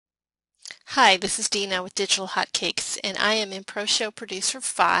Hi, this is Dina with Digital Hotcakes, and I am in ProShow Producer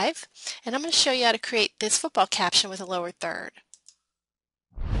 5, and I'm going to show you how to create this football caption with a lower third.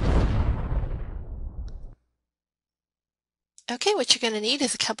 Okay, what you're going to need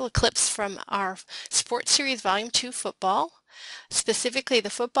is a couple of clips from our Sports Series Volume 2 football, specifically the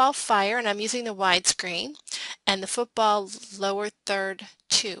football fire, and I'm using the widescreen, and the football lower third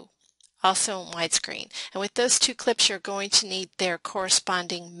 2, also in widescreen. And with those two clips, you're going to need their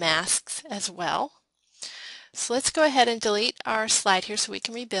corresponding masks as well. So let's go ahead and delete our slide here so we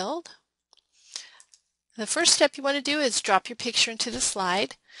can rebuild. The first step you want to do is drop your picture into the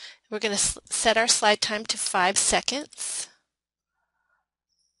slide. We're going to set our slide time to 5 seconds.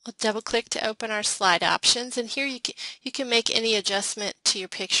 We'll double click to open our slide options, and here you can make any adjustment to your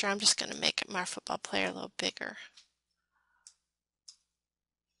picture. I'm just going to make my football player a little bigger.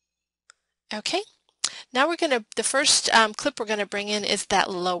 Okay, now the first clip we're going to bring in is that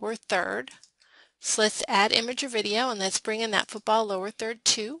lower third. So let's add image or video, and let's bring in that football lower third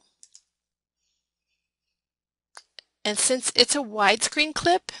 2. And since it's a widescreen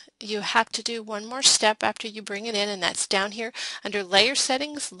clip, you have to do one more step after you bring it in, and that's down here under Layer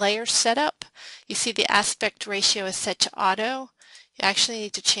Settings, Layer Setup. You see the aspect ratio is set to auto. You actually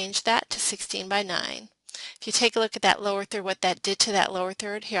need to change that to 16:9. If you take a look at that lower third, what that did to that lower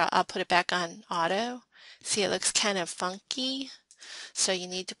third, here I'll put it back on auto. See, it looks kind of funky, so you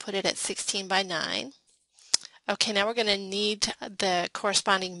need to put it at 16:9. Okay, now we're going to need the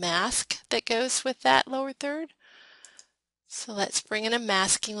corresponding mask that goes with that lower third. So let's bring in a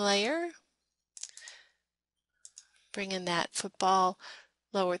masking layer, bring in that football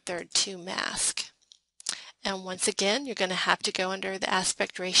lower third 2 mask. And once again, you're going to have to go under the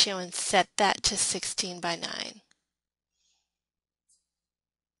aspect ratio and set that to 16:9.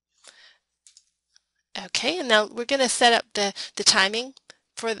 Okay, and now we're going to set up the timing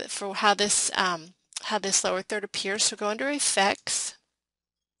for how this lower third appears. So go under Effects.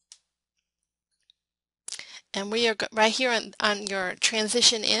 And we are right here on your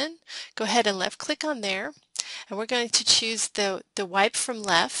transition in. Go ahead and left click on there. And we're going to choose the wipe from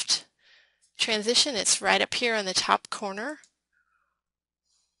left transition. It's right up here on the top corner.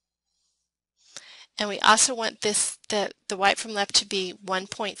 And we also want the wipe from left to be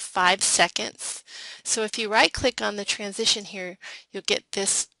 1.5 seconds. So if you right click on the transition here, you'll get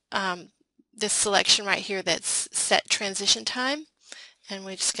this this selection right here that's set transition time. And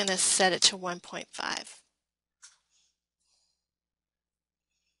we're just going to set it to 1.5.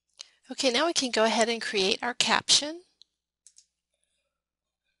 Okay, now we can go ahead and create our caption.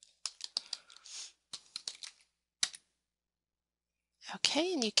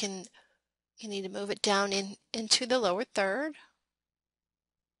 Okay, and you need to move it down into the lower third.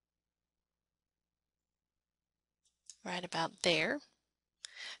 Right about there.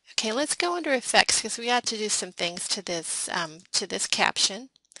 Okay, let's go under Effects because we have to do some things to this caption.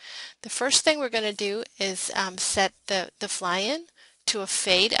 The first thing we're going to do is set the fly-in to a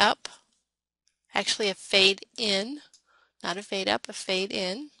fade up. Actually a fade in, not a fade up, a fade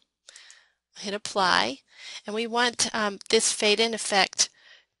in. Hit apply, and we want this fade in effect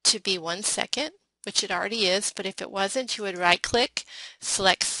to be 1 second, which it already is, but if it wasn't, you would right click,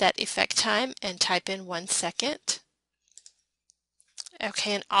 select set effect time, and type in 1 second.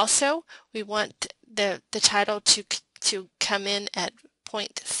 Okay, and also we want the title to come in at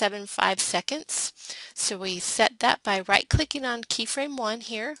 0.75 seconds. So we set that by right clicking on keyframe 1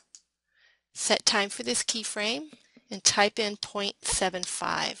 here, set time for this keyframe, and type in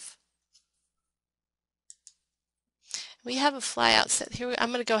 0.75. We have a flyout set here. I'm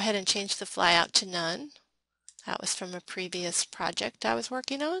going to go ahead and change the flyout to none. That was from a previous project I was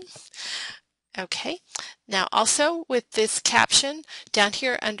working on. Okay, now also with this caption down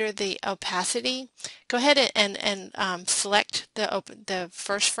here under the opacity, go ahead and select the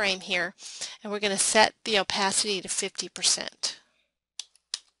first frame here, and we're going to set the opacity to 50%.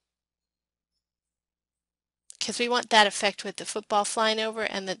 Because we want that effect with the football flying over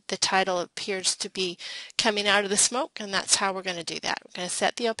and the title appears to be coming out of the smoke, and that's how we're going to do that. We're going to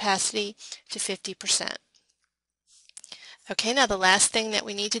set the opacity to 50%. Okay, now the last thing that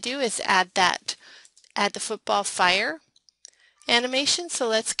we need to do is add the football fire animation. So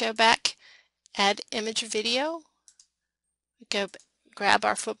let's go back, add image or video, grab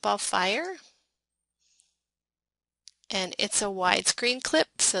our football fire, and it's a widescreen clip,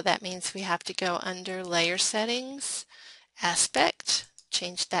 so that means we have to go under Layer Settings, Aspect,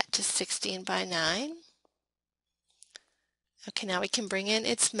 change that to 16:9. Okay, now we can bring in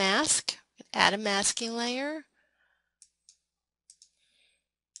its mask, add a masking layer,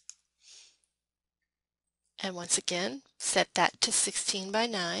 and once again set that to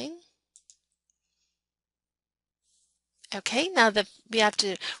 16:9. Okay, now we have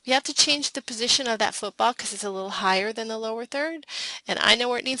to change the position of that football because it's a little higher than the lower third, and I know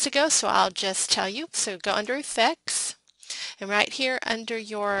where it needs to go, so I'll just tell you. So go under Effects, and right here under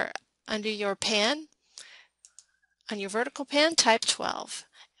your pan, on your vertical pan, type 12,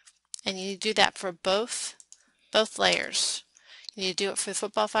 and you do that for both layers. You need to do it for the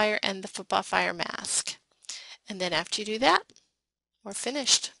football fire and the football fire mask, and then after you do that, we're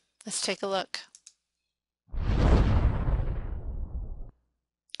finished. Let's take a look.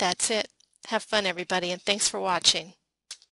 That's it. Have fun, everybody, and thanks for watching.